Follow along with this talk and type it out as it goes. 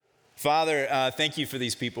Father, thank you for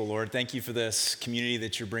these people, Lord. Thank you for this community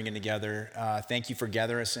that you're bringing together. Thank you for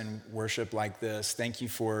gathering us in worship like this. Thank you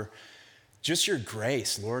for just your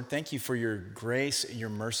grace, Lord. Thank you for your grace and your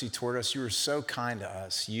mercy toward us. You are so kind to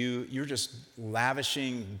us. You're just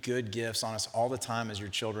lavishing good gifts on us all the time as your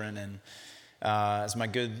children. And as my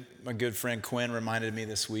good friend Quinn reminded me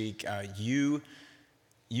this week, you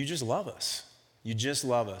just love us. You just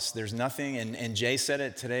love us. There's nothing, and Jay said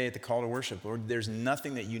it today at the call to worship, Lord, there's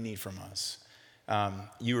nothing that you need from us.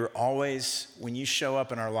 You are always, when you show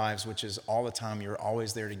up in our lives, which is all the time, you're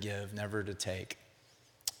always there to give, never to take.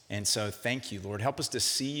 And so thank you, Lord. Help us to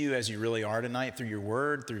see you as you really are tonight through your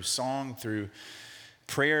word, through song, through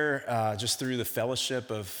prayer, just through the fellowship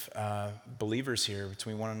of believers here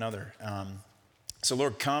between one another. So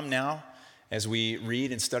Lord, come now as we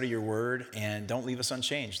read and study your word, and don't leave us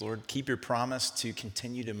unchanged. Lord, keep your promise to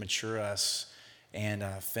continue to mature us and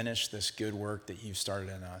finish this good work that you've started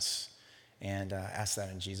in us. And ask that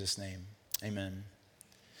in Jesus' name, amen.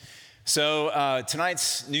 So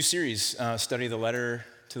tonight's new series, study the letter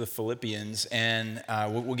to the Philippians, and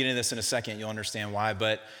we'll get into this in a second. You'll understand why.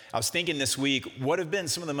 But I was thinking this week, what have been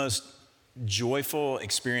some of the most joyful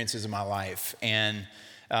experiences of my life? And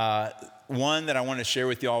one that I wanted to share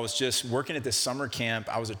with y'all was just working at this summer camp.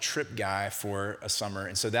 I was a trip guy for a summer.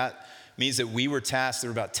 And so that means that we were tasked, there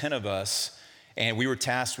were about 10 of us, and we were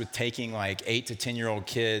tasked with taking like 8 to 10-year-old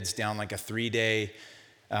kids down like a 3-day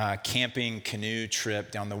camping canoe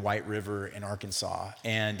trip down the White River in Arkansas.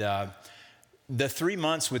 And the 3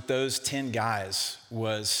 months with those 10 guys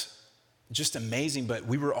was just amazing, but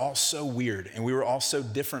we were all so weird and we were all so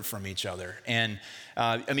different from each other. And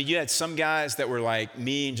you had some guys that were like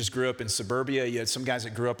me and just grew up in suburbia. You had some guys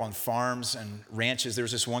that grew up on farms and ranches. There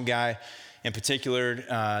was this one guy in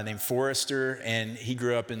particular named Forrester, and he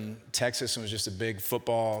grew up in Texas and was just a big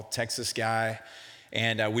football Texas guy.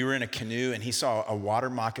 And we were in a canoe, and he saw a water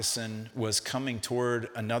moccasin was coming toward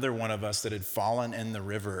another one of us that had fallen in the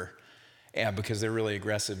river. Yeah, because they're really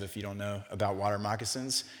aggressive if you don't know about water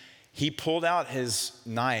moccasins. He pulled out his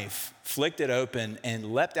knife, flicked it open,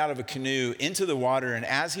 and leapt out of a canoe into the water. And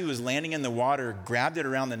as he was landing in the water, grabbed it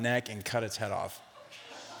around the neck and cut its head off.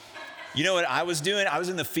 You know what I was doing? I was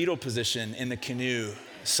in the fetal position in the canoe,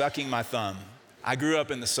 sucking my thumb. I grew up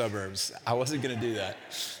in the suburbs. I wasn't going to do that.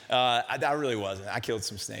 I really wasn't. I killed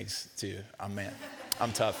some snakes too.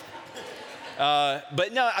 I'm tough.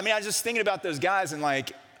 But no, I was just thinking about those guys, and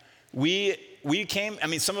like we came,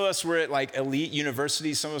 some of us were at like elite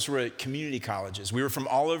universities, some of us were at community colleges. We were from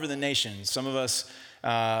all over the nation. Some of us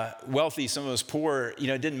wealthy, some of us poor,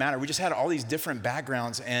 it didn't matter. We just had all these different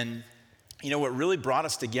backgrounds. And, what really brought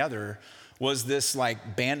us together was this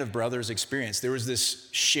like band of brothers experience. There was this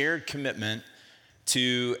shared commitment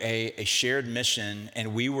to a shared mission,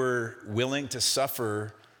 and we were willing to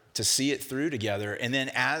suffer to see it through together. And then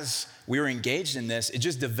as we were engaged in this, it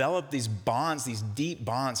just developed these bonds, these deep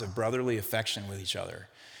bonds of brotherly affection with each other,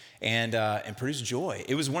 and produced joy.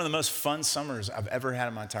 It was one of the most fun summers I've ever had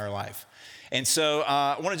in my entire life. And so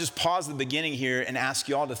I want to just pause the beginning here and ask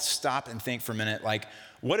y'all to stop and think for a minute, like,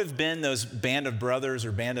 what have been those band of brothers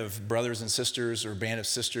or band of brothers and sisters or band of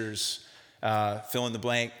sisters, fill in the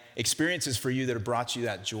blank, experiences for you that have brought you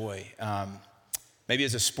that joy? Maybe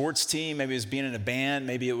as a sports team, maybe it was being in a band,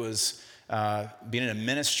 maybe it was being in a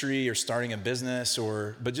ministry or starting a business,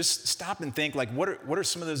 but just stop and think, like, what are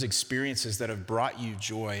some of those experiences that have brought you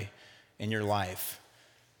joy in your life?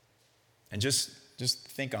 And just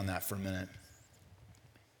think on that for a minute.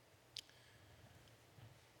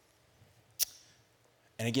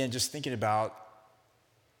 And again, just thinking about,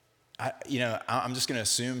 I'm just going to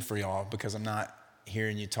assume for y'all, because I'm not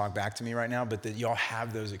hearing you talk back to me right now, but that y'all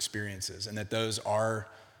have those experiences and that those are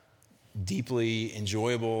deeply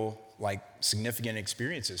enjoyable, like significant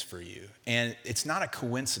experiences for you. And it's not a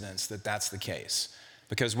coincidence that that's the case,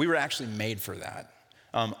 because we were actually made for that.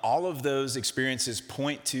 All of those experiences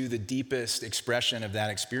point to the deepest expression of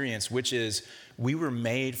that experience, which is we were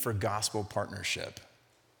made for gospel partnership.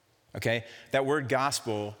 Okay? That word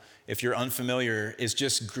gospel, if you're unfamiliar, is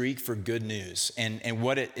just Greek for good news. And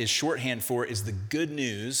what it is shorthand for is the good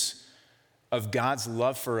news of God's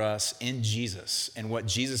love for us in Jesus and what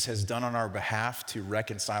Jesus has done on our behalf to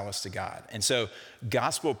reconcile us to God. And so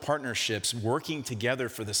gospel partnerships, working together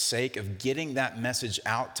for the sake of getting that message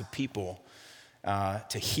out to people,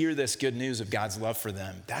 to hear this good news of God's love for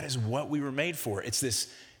them, that is what we were made for. It's this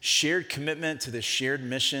shared commitment to this shared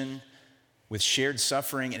mission with shared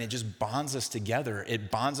suffering, and it just bonds us together.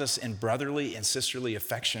 It bonds us in brotherly and sisterly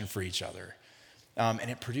affection for each other, and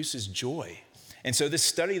it produces joy. And so this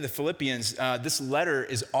study of the Philippians, this letter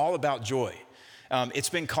is all about joy. It's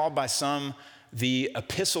been called by some the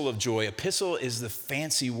epistle of joy. Epistle is the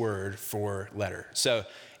fancy word for letter. So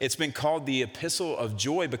it's been called the epistle of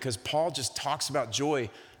joy because Paul just talks about joy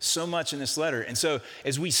so much in this letter. And so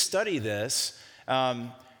as we study this,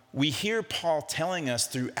 we hear Paul telling us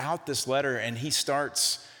throughout this letter, and he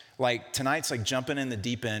starts like tonight's like jumping in the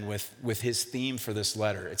deep end with his theme for this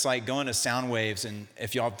letter. It's like going to Soundwaves, and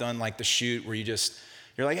if y'all have done like the shoot where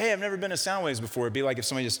you're like, hey, I've never been to Soundwaves before. It'd be like if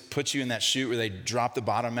somebody just puts you in that chute where they drop the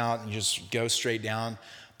bottom out and you just go straight down.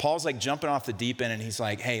 Paul's like jumping off the deep end, and he's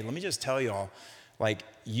like, hey, let me just tell y'all, like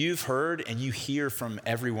you've heard and you hear from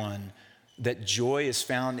everyone that joy is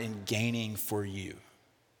found in gaining for you.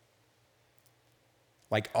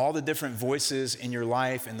 Like all the different voices in your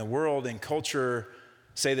life and the world and culture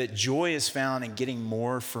say that joy is found in getting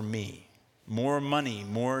more for me, more money,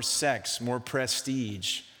 more sex, more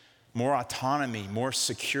prestige, more autonomy, more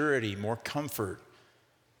security, more comfort.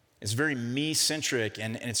 It's very me-centric,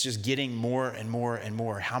 and it's just getting more and more and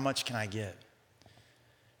more. How much can I get?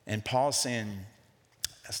 And Paul's saying,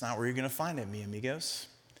 that's not where you're going to find it, mi amigos.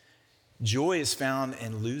 Joy is found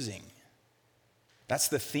in losing. That's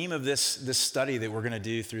the theme of this study that we're going to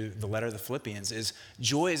do through the letter of the Philippians, is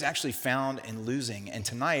joy is actually found in losing. And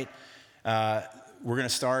tonight, we're going to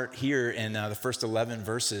start here in the first 11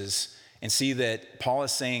 verses and see that Paul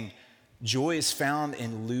is saying joy is found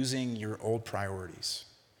in losing your old priorities.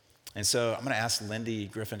 And so I'm going to ask Lindy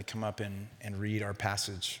Griffin to come up and read our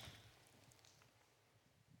passage.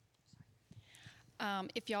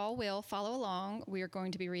 If y'all will follow along, we are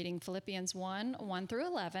going to be reading Philippians 1 through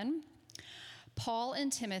 11. Paul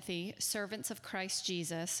and Timothy, servants of Christ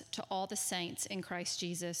Jesus, to all the saints in Christ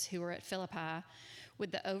Jesus who are at Philippi,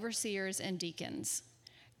 with the overseers and deacons.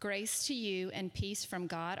 Grace to you and peace from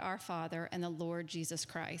God our Father and the Lord Jesus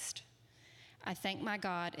Christ. I thank my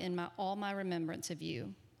God in all my remembrance of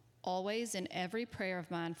you, always in every prayer of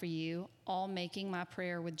mine for you, all making my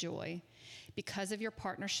prayer with joy, because of your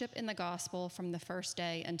partnership in the gospel from the first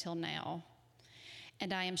day until now.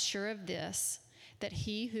 And I am sure of this, that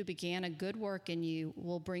he who began a good work in you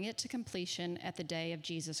will bring it to completion at the day of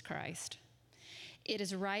Jesus Christ. It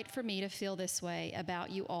is right for me to feel this way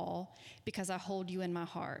about you all, because I hold you in my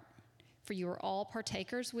heart. For you are all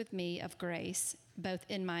partakers with me of grace, both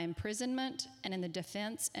in my imprisonment and in the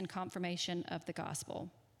defense and confirmation of the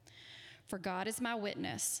gospel. For God is my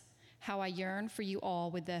witness, how I yearn for you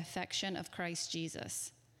all with the affection of Christ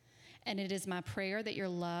Jesus. And it is my prayer that your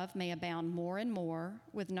love may abound more and more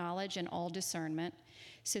with knowledge and all discernment,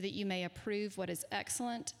 so that you may approve what is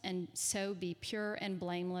excellent and so be pure and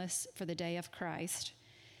blameless for the day of Christ,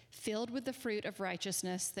 filled with the fruit of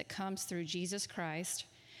righteousness that comes through Jesus Christ,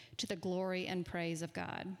 to the glory and praise of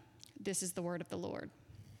God. This is the word of the Lord.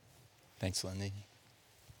 Thanks, Lindy.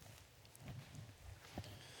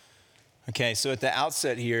 Okay, so at the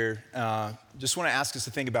outset here, just want to ask us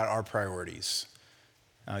to think about our priorities.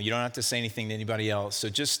 You don't have to say anything to anybody else. So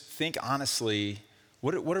just think honestly,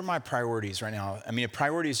 what are my priorities right now? I mean, a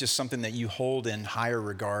priority is just something that you hold in higher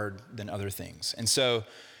regard than other things. And so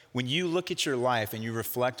when you look at your life and you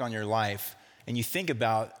reflect on your life and you think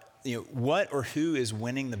about, what or who is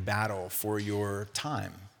winning the battle for your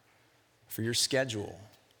time, for your schedule,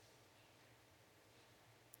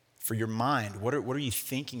 for your mind, what are you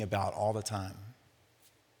thinking about all the time?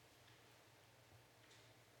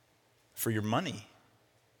 For your money,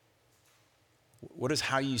 what does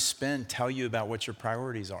how you spend tell you about what your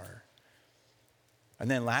priorities are? And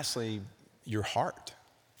then lastly, your heart.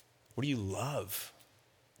 What do you love?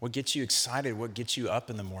 What gets you excited? What gets you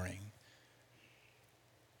up in the morning?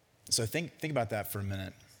 So think about that for a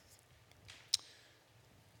minute.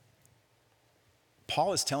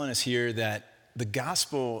 Paul is telling us here that the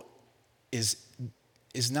gospel is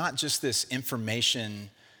not just this information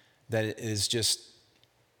that is just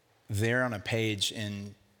there on a page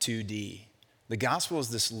in 2D. The gospel is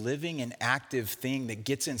this living and active thing that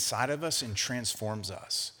gets inside of us and transforms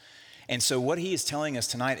us. And so what he is telling us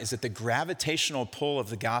tonight is that the gravitational pull of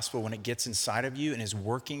the gospel, when it gets inside of you and is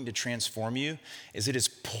working to transform you, is it is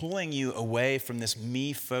pulling you away from this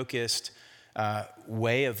me-focused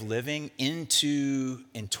way of living into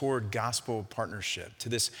and toward gospel partnership, to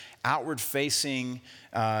this outward-facing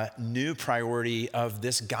new priority of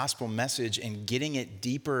this gospel message and getting it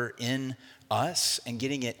deeper in us and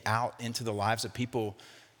getting it out into the lives of people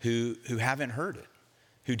who haven't heard it,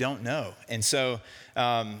 who don't know. And so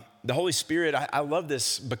the Holy Spirit, I love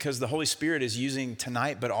this because the Holy Spirit is using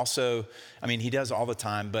tonight, but also, I mean, he does all the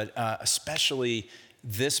time, but especially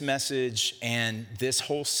this message and this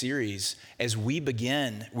whole series, as we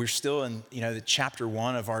begin, we're still in, the chapter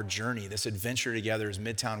 1 of our journey, this adventure together as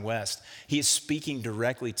Midtown West. He is speaking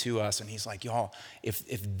directly to us, and he's like, y'all, if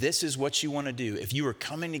this is what you want to do, if you are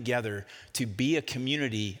coming together to be a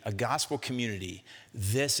community, a gospel community,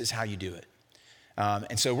 this is how you do it.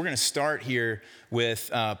 And so we're going to start here with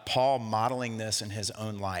Paul modeling this in his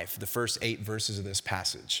own life, the first 8 verses of this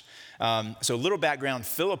passage. So a little background,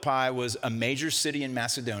 Philippi was a major city in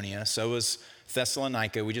Macedonia, so was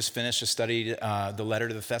Thessalonica. We just finished a study, the letter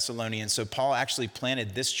to the Thessalonians. So Paul actually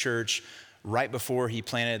planted this church right before he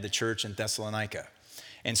planted the church in Thessalonica.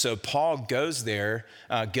 And so Paul goes there,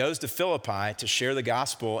 goes to Philippi to share the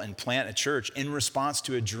gospel and plant a church in response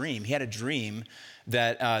to a dream. He had a dream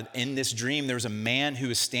that in this dream, there was a man who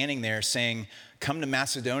was standing there saying, come to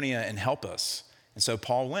Macedonia and help us. And so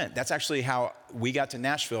Paul went. That's actually how we got to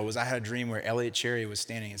Nashville, was I had a dream where Elliot Cherry was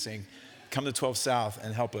standing and saying, come to 12 South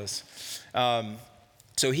and help us.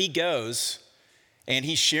 So he goes and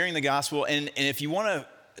he's sharing the gospel. And if you want to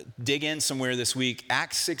dig in somewhere this week,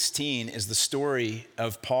 Acts 16 is the story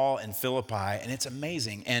of Paul and Philippi, and it's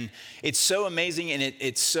amazing. And it's so amazing, and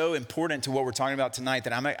it's so important to what we're talking about tonight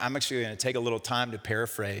that I'm actually going to take a little time to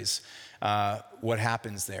paraphrase what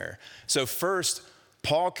happens there. So first,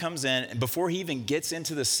 Paul comes in, and before he even gets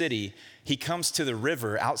into the city, he comes to the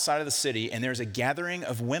river outside of the city, and there's a gathering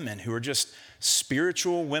of women who are just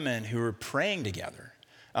spiritual women who are praying together.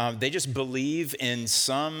 They just believe in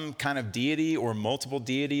some kind of deity or multiple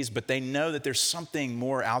deities, but they know that there's something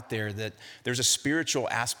more out there, that there's a spiritual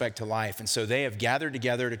aspect to life. And so they have gathered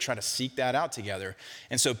together to try to seek that out together.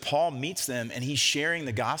 And so Paul meets them and he's sharing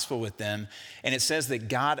the gospel with them. And it says that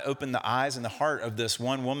God opened the eyes and the heart of this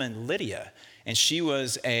one woman, Lydia. And she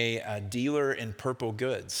was a dealer in purple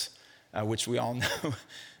goods, which we all know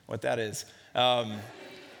what that is.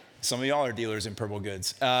 Some of y'all are dealers in purple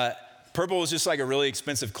goods. Purple was just like a really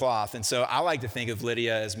expensive cloth. And so I like to think of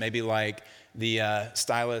Lydia as maybe like the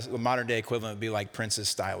stylist, the modern day equivalent would be like Prince's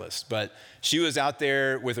stylist. But she was out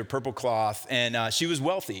there with her purple cloth, and she was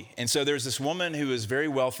wealthy. And so there's this woman who is very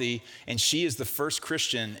wealthy, and she is the first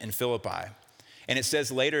Christian in Philippi. And it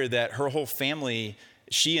says later that her whole family,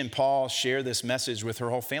 she and Paul share this message with her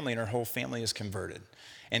whole family, and her whole family is converted.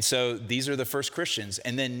 And so these are the first Christians.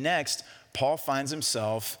 And then next, Paul finds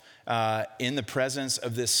himself in the presence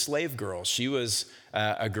of this slave girl. She was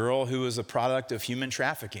a girl who was a product of human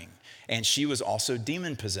trafficking, and she was also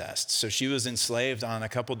demon-possessed. So she was enslaved on a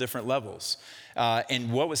couple different levels.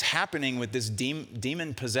 And what was happening with this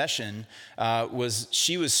demon possession was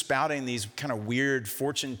she was spouting these kind of weird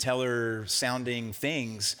fortune teller sounding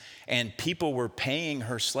things, and people were paying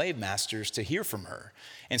her slave masters to hear from her.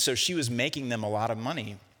 And so she was making them a lot of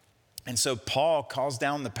money. And so Paul calls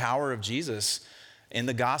down the power of Jesus in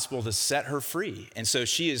the gospel to set her free. And so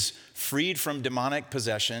she is freed from demonic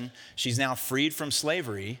possession. She's now freed from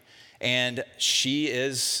slavery. And she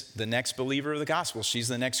is the next believer of the gospel. She's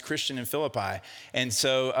the next Christian in Philippi. And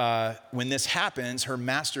so when this happens, her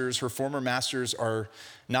former masters are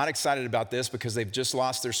not excited about this because they've just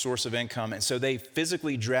lost their source of income. And so they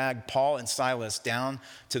physically drag Paul and Silas down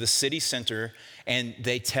to the city center, and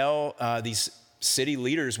they tell these city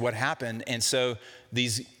leaders what happened. And so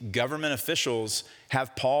these government officials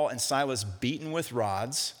have Paul and Silas beaten with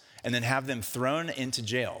rods and then have them thrown into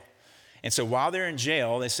jail. And so while they're in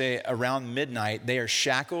jail, they say around midnight, they are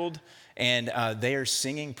shackled and they are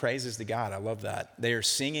singing praises to God. I love that. They are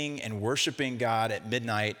singing and worshiping God at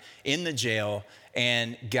midnight in the jail,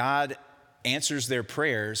 and God answers their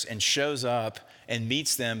prayers and shows up and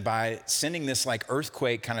meets them by sending this like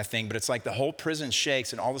earthquake kind of thing, but it's like the whole prison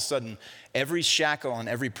shakes, and all of a sudden every shackle on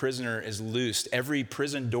every prisoner is loosed. Every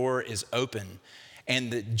prison door is open,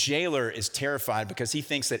 and the jailer is terrified because he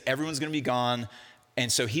thinks that everyone's going to be gone. And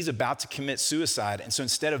so he's about to commit suicide. And so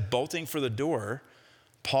instead of bolting for the door,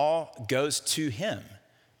 Paul goes to him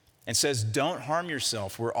and says, don't harm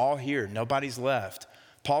yourself. We're all here. Nobody's left.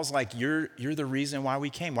 Paul's like, you're the reason why we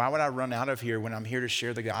came. Why would I run out of here when I'm here to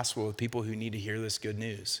share the gospel with people who need to hear this good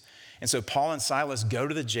news? And so Paul and Silas go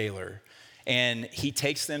to the jailer, and he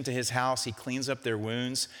takes them to his house. He cleans up their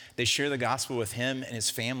wounds. They share the gospel with him and his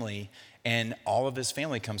family, and all of his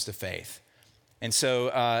family comes to faith. And so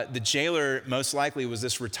the jailer most likely was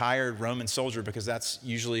this retired Roman soldier, because that's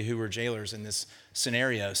usually who were jailers in this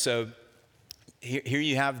scenario. So here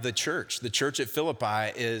you have the church. The church at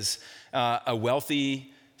Philippi is a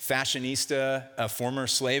wealthy fashionista, a former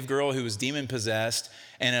slave girl who was demon-possessed,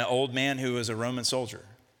 and an old man who was a Roman soldier.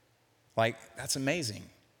 Like, that's amazing.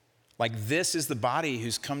 Like, this is the body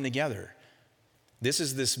who's come together. This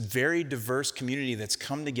is this very diverse community that's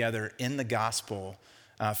come together in the gospel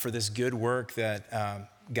for this good work that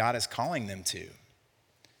God is calling them to.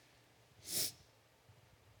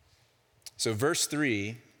 So verse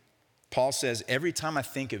 3, Paul says, every time I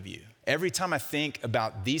think of you, every time I think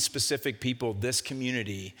about these specific people, this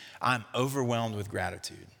community, I'm overwhelmed with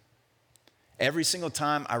gratitude. Every single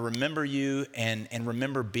time I remember you and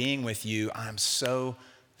remember being with you, I'm so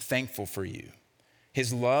thankful for you.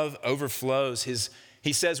 His love overflows.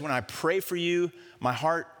 He says, when I pray for you, my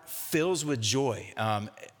heart fills with joy.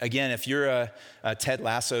 Again, if you're a Ted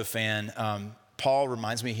Lasso fan, Paul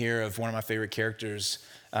reminds me here of one of my favorite characters,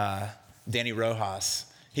 Danny Rojas.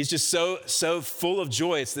 He's just so full of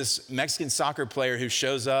joy. It's this Mexican soccer player who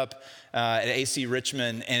shows up at AC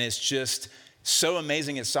Richmond and is just so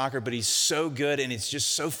amazing at soccer, but he's so good and he's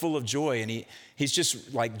just so full of joy. And he's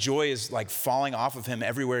just like, joy is like falling off of him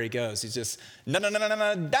everywhere he goes. He's just, no,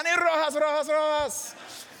 Danny Rojas.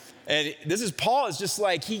 And this is Paul, is just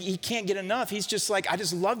like, he can't get enough. He's just like, I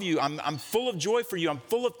just love you. I'm full of joy for you. I'm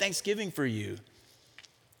full of thanksgiving for you.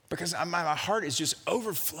 Because my heart is just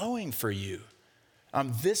overflowing for you.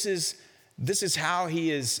 This is how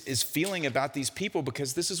he is feeling about these people,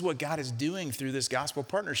 because this is what God is doing through this gospel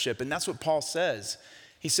partnership. And that's what Paul says.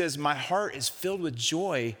 He says, my heart is filled with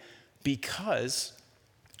joy because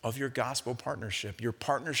of your gospel partnership, your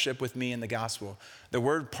partnership with me in the gospel. The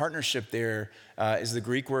word partnership there is the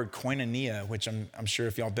Greek word koinonia, which I'm sure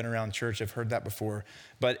if y'all been around church have heard that before.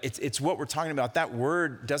 But it's what we're talking about. That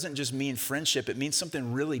word doesn't just mean friendship. It means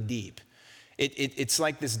something really deep. It's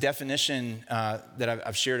like this definition that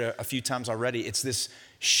I've shared a few times already. It's this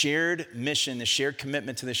shared mission, the shared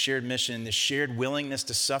commitment to the shared mission, the shared willingness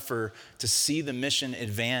to suffer, to see the mission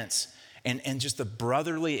advance, and just the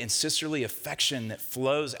brotherly and sisterly affection that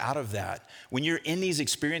flows out of that. When you're in these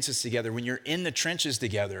experiences together, when you're in the trenches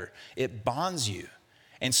together, it bonds you.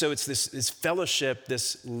 And so it's this fellowship,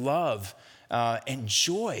 this love and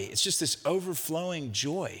joy. It's just this overflowing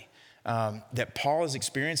joy that Paul is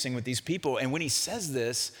experiencing with these people. And when he says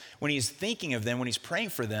this, when he's thinking of them, when he's praying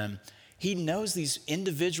for them, he knows these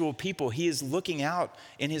individual people. He is looking out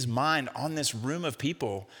in his mind on this room of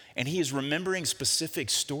people, and he is remembering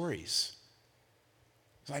specific stories.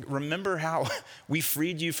 It's like, remember how we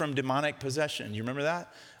freed you from demonic possession? You remember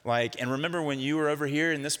that? And remember when you were over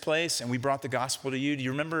here in this place and we brought the gospel to you? Do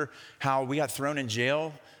you remember how we got thrown in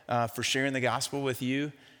jail for sharing the gospel with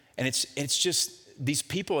you? And it's just, these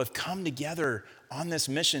people have come together on this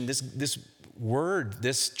mission. This word,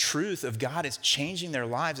 this truth of God is changing their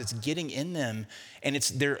lives. It's getting in them, and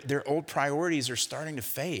it's their old priorities are starting to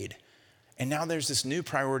fade. And now there's this new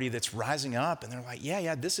priority that's rising up, and they're like,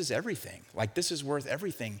 yeah, this is everything. Like, this is worth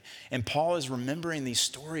everything. And Paul is remembering these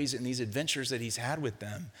stories and these adventures that he's had with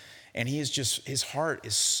them, and his heart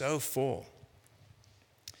is so full.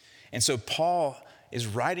 And so Paul is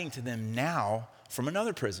writing to them now from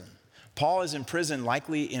another prison. Paul is in prison,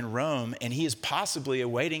 likely in Rome, and he is possibly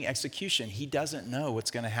awaiting execution. He doesn't know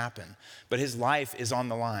what's going to happen, but his life is on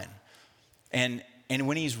the line. And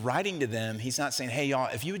when he's writing to them, he's not saying, hey, y'all,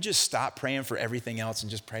 if you would just stop praying for everything else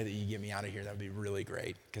and just pray that you get me out of here, that would be really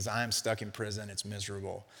great, because I am stuck in prison. It's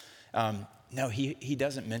miserable. No, he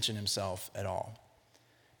doesn't mention himself at all.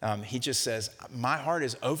 He just says, my heart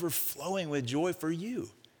is overflowing with joy for you.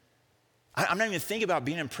 I'm not even thinking about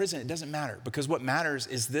being in prison. It doesn't matter, because what matters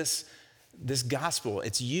is this gospel.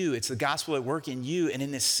 It's you. It's the gospel at work in you and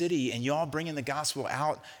in this city, and y'all bringing the gospel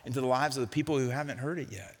out into the lives of the people who haven't heard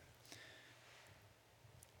it yet.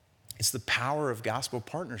 It's the power of gospel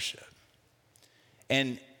partnership.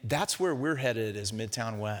 And that's where we're headed as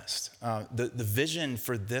Midtown West. The vision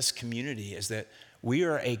for this community is that we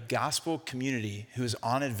are a gospel community who is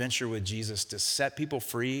on adventure with Jesus to set people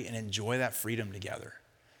free and enjoy that freedom together.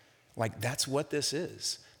 Like, that's what this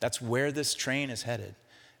is. That's where this train is headed.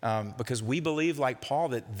 Because we believe, like Paul,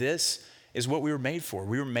 that this is what we were made for.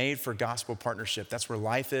 We were made for gospel partnership. That's where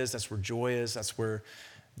life is. That's where joy is. That's where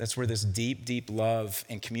this deep, deep love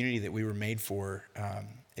and community that we were made for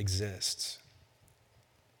exists.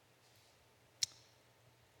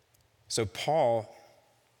 So Paul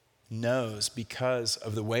knows, because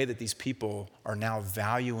of the way that these people are now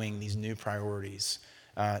valuing these new priorities,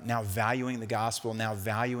 now valuing the gospel, now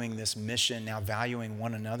valuing this mission, now valuing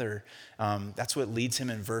one another. That's what leads him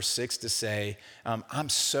in verse 6 to say, I'm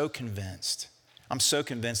so convinced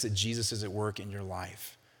that Jesus is at work in your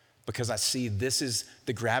life, because I see this is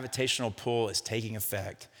the gravitational pull is taking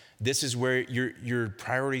effect. This is where your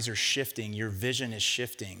priorities are shifting, your vision is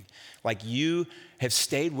shifting. Like, you have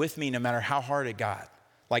stayed with me no matter how hard it got.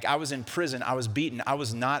 Like, I was in prison, I was beaten, I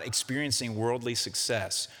was not experiencing worldly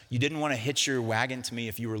success. You didn't want to hitch your wagon to me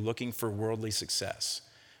if you were looking for worldly success,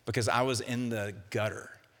 because I was in the gutter.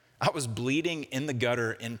 I was bleeding in the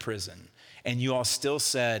gutter in prison. And you all still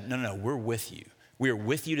said, no, we're with you. We are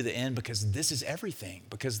with you to the end because this is everything,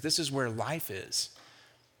 because this is where life is.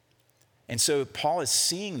 And so Paul is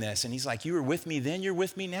seeing this and he's like, you were with me then, you're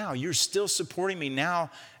with me now. You're still supporting me now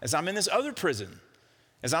as I'm in this other prison,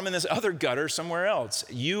 as I'm in this other gutter somewhere else.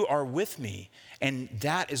 You are with me. And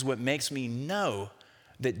that is what makes me know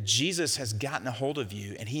that Jesus has gotten a hold of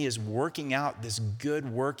you and he is working out this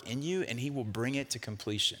good work in you and he will bring it to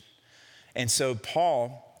completion. And so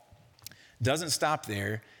Paul doesn't stop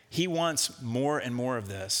there. He wants more and more of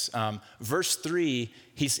this. Verse 3,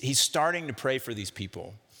 he's starting to pray for these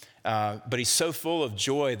people. But he's so full of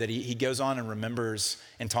joy that he goes on and remembers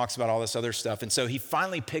and talks about all this other stuff. And so he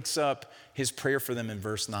finally picks up his prayer for them in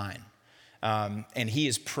verse 9. And he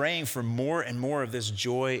is praying for more and more of this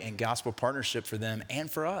joy and gospel partnership for them and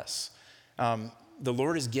for us. The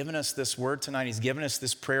Lord has given us this word tonight. He's given us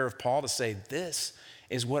this prayer of Paul to say, this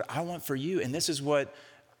is what I want for you. And this is what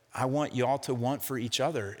I want y'all to want for each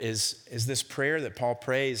other is this prayer that Paul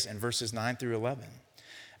prays in verses 9 through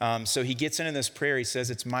 11. So he gets into this prayer. He says,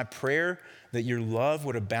 it's my prayer that your love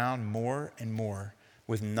would abound more and more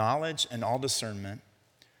with knowledge and all discernment,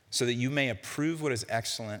 so that you may approve what is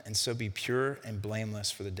excellent and so be pure and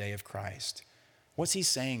blameless for the day of Christ. What's he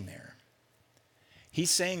saying there?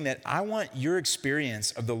 He's saying that I want your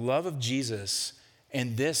experience of the love of Jesus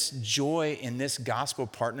and this joy in this gospel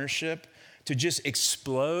partnership to just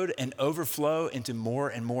explode and overflow into more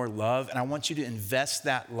and more love. And I want you to invest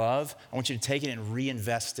that love. I want you to take it and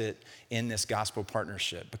reinvest it in this gospel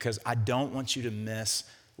partnership because I don't want you to miss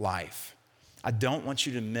life. I don't want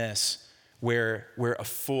you to miss where a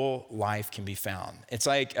full life can be found. It's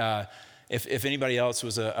like if anybody else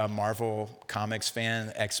was a Marvel Comics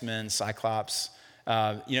fan, X-Men, Cyclops,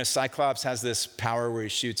 Cyclops has this power where he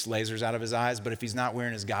shoots lasers out of his eyes, but if he's not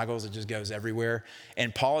wearing his goggles, it just goes everywhere.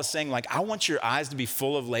 And Paul is saying, like, I want your eyes to be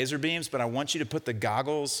full of laser beams, but I want you to put the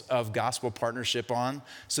goggles of gospel partnership on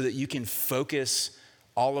so that you can focus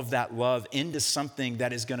all of that love into something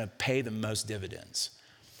that is gonna pay the most dividends.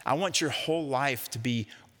 I want your whole life to be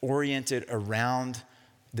oriented around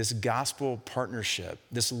this gospel partnership,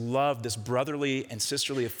 this love, this brotherly and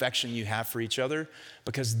sisterly affection you have for each other,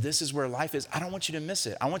 because this is where life is. I don't want you to miss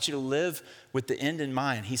it. I want you to live with the end in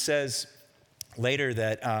mind. He says later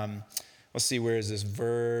that, let's see, where is this?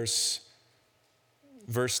 Verse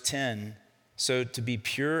 10, so to be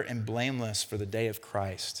pure and blameless for the day of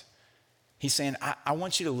Christ. He's saying, I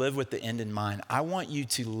want you to live with the end in mind. I want you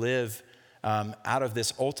to live out of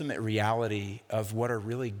this ultimate reality of what are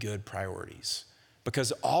really good priorities.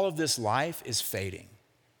 Because all of this life is fading.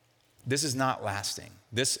 This is not lasting.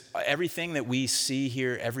 Everything that we see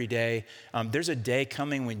here every day, there's a day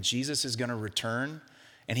coming when Jesus is gonna return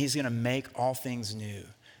and he's gonna make all things new.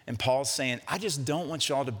 And Paul's saying, I just don't want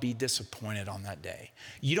y'all to be disappointed on that day.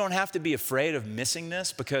 You don't have to be afraid of missing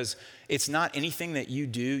this because it's not anything that you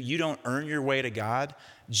do. You don't earn your way to God.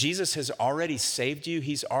 Jesus has already saved you.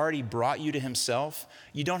 He's already brought you to himself.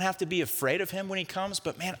 You don't have to be afraid of him when he comes,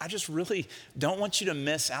 but man, I just really don't want you to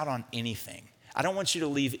miss out on anything. I don't want you to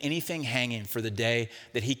leave anything hanging for the day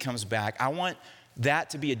that he comes back. I want that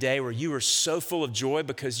to be a day where you are so full of joy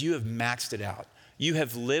because you have maxed it out. You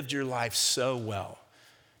have lived your life so well.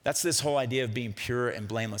 That's this whole idea of being pure and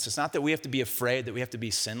blameless. It's not that we have to be afraid that we have to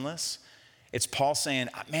be sinless. It's Paul saying,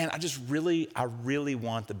 man, I really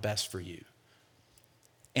want the best for you.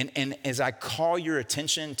 And as I call your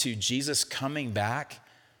attention to Jesus coming back,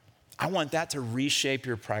 I want that to reshape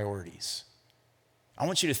your priorities. I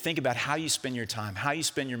want you to think about how you spend your time, how you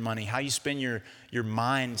spend your money, how you spend your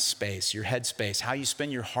mind space, your head space, how you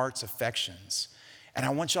spend your heart's affections. And I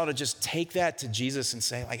want y'all to just take that to Jesus and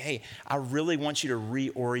say, like, hey, I really want you to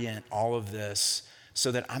reorient all of this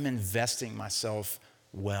so that I'm investing myself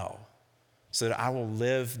well, so that I will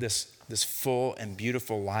live this full and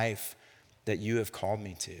beautiful life that you have called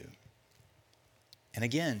me to. And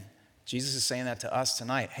again, Jesus is saying that to us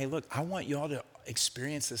tonight. Hey, look, I want y'all to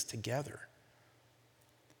experience this together.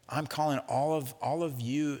 I'm calling all of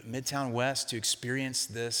you, Midtown West, to experience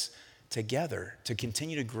this together, to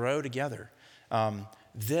continue to grow together.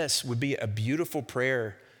 This would be a beautiful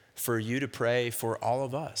prayer for you to pray for all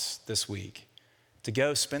of us this week, to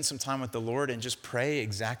go spend some time with the Lord and just pray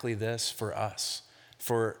exactly this for us,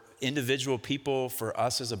 for individual people, for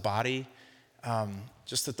us as a body,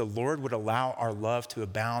 just that the Lord would allow our love to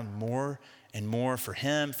abound more and more for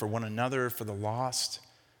him, for one another, for the lost,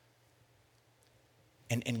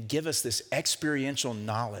 and give us this experiential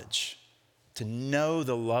knowledge to know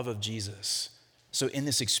the love of Jesus. So in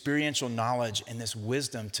this experiential knowledge and this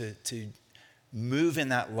wisdom to move in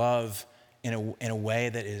that love in a way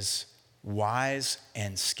that is wise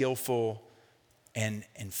and skillful and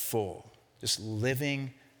full, just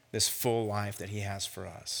living this full life that he has for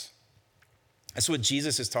us. That's what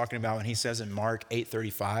Jesus is talking about when he says in Mark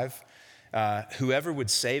 8:35, whoever would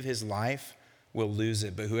save his life will lose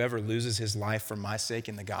it, but whoever loses his life for my sake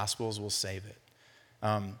in the Gospels will save it.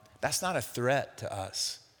 That's not a threat to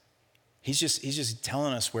us. He's just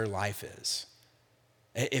telling us where life is.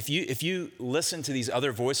 If you listen to these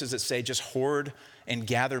other voices that say just hoard and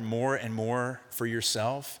gather more and more for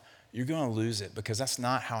yourself, you're going to lose it, because that's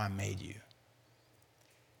not how I made you.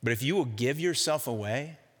 But if you will give yourself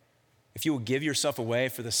away,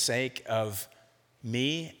 for the sake of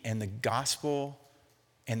me and the gospel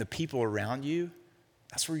and the people around you,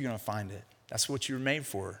 that's where you're going to find it. That's what you were made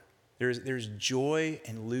for. There's joy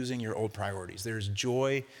in losing your old priorities. There's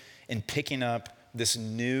joy in picking up this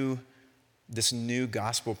new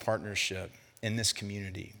gospel partnership in this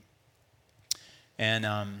community.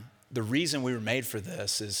 And the reason we were made for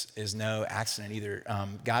this is no accident either.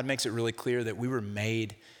 God makes it really clear that we were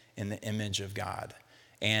made in the image of God.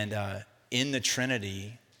 And in the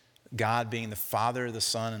Trinity, God being the Father, the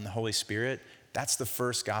Son, and the Holy Spirit, that's the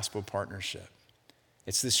first gospel partnership.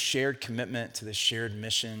 It's this shared commitment to this shared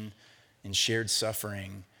mission and shared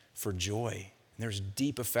suffering for joy. And there's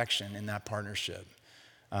deep affection in that partnership.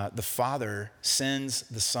 The Father sends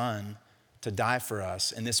the Son to die for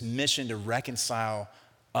us in this mission to reconcile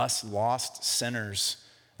us lost sinners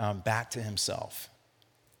back to himself.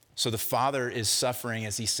 So the Father is suffering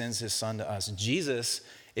as he sends his Son to us. Jesus,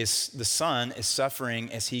 the Son, is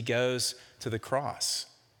suffering as he goes to the cross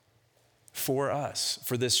for us,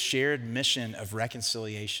 for this shared mission of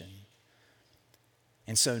reconciliation.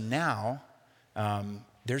 And so now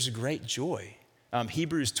there's a great joy.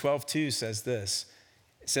 Hebrews 12:2 says this.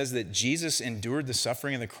 It says that Jesus endured the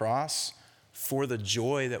suffering of the cross for the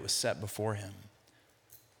joy that was set before him.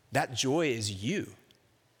 That joy is you.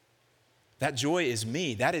 That joy is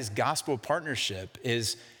me. That is gospel partnership,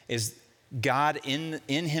 is God in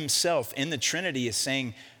himself, in the Trinity, is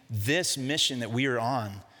saying this mission that we are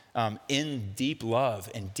on in deep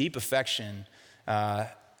love and deep affection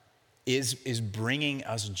is bringing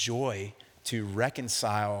us joy to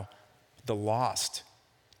reconcile the lost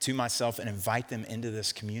to myself and invite them into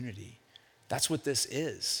this community. That's what this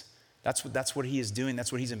is. That's what he is doing.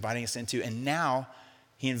 That's what he's inviting us into. And now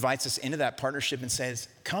he invites us into that partnership and says,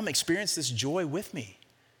 come experience this joy with me.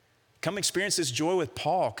 Come experience this joy with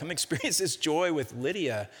Paul. Come experience this joy with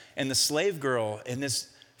Lydia and the slave girl and this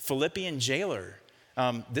Philippian jailer.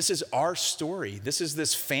 This is our story. This is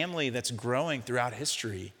this family that's growing throughout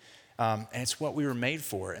history. And it's what we were made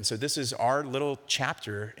for. And so this is our little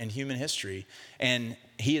chapter in human history. And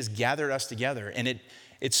he has gathered us together. And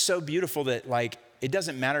it's so beautiful that, like, it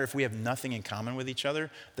doesn't matter if we have nothing in common with each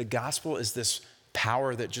other. The gospel is this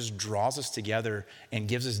power that just draws us together and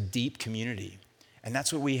gives us deep community. And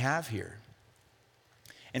that's what we have here.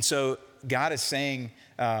 And so God is saying,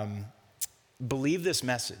 believe this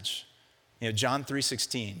message. You know, John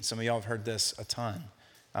 3:16, some of y'all have heard this a ton.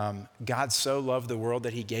 God so loved the world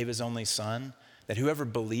that he gave his only son, that whoever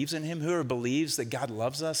believes in him, whoever believes that God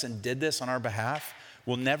loves us and did this on our behalf,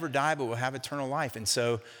 will never die but will have eternal life. And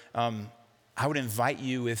so I would invite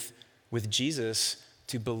you with Jesus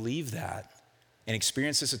to believe that and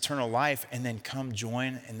experience this eternal life, and then come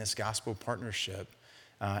join in this gospel partnership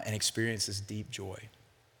and experience this deep joy.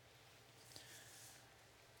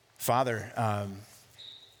 Father,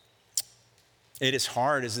 it is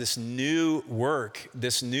hard as this new work,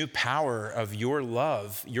 this new power of your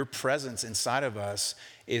love, your presence inside of us,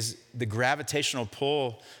 is the gravitational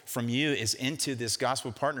pull from you is into this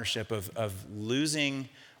gospel partnership of losing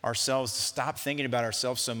ourselves, to stop thinking about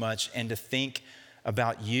ourselves so much and to think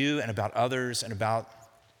about you and about others and about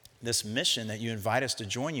this mission that you invite us to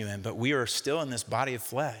join you in. But we are still in this body of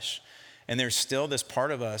flesh, and there's still this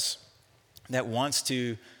part of us that wants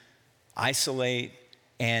to isolate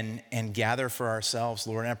and gather for ourselves,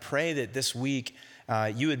 Lord. And I pray that this week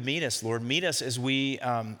you would meet us, Lord. Meet us as we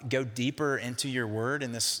go deeper into your word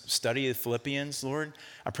in this study of Philippians, Lord.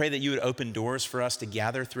 I pray that you would open doors for us to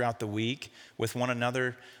gather throughout the week with one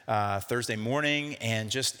another Thursday morning,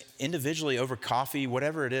 and just individually over coffee,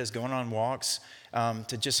 whatever it is, going on walks,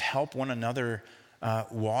 to just help one another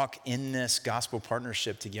walk in this gospel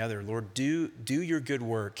partnership together. Lord, do your good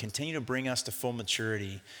work. Continue to bring us to full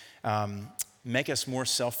maturity. Make us more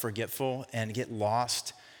self-forgetful and get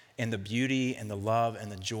lost in the beauty and the love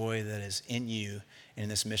and the joy that is in you and in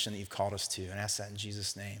this mission that you've called us to. And I ask that in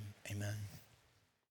Jesus' name, amen.